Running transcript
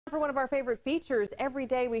For one of our favorite features, every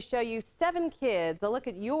day we show you 7 kids, a look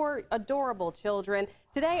at your adorable children.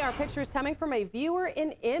 Today our picture is coming from a viewer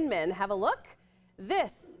in Inman. Have a look.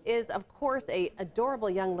 This is, of course, a adorable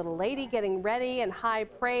young little lady getting ready and high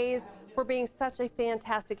praise for being such a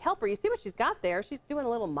fantastic helper. You see what she's got there? She's doing a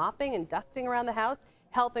little mopping and dusting around the house,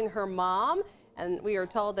 helping her mom. And we are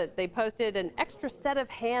told that they posted an extra set of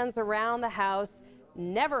hands around the house.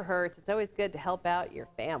 Never hurts. It's always good to help out your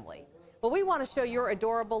family. Well, we want to show your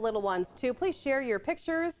adorable little ones, too. Please share your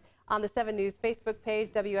pictures on the 7 News Facebook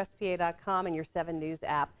page, WSPA.com, and your 7 News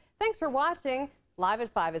app. Thanks for watching. Live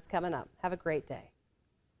at 5 is coming up. Have a great day.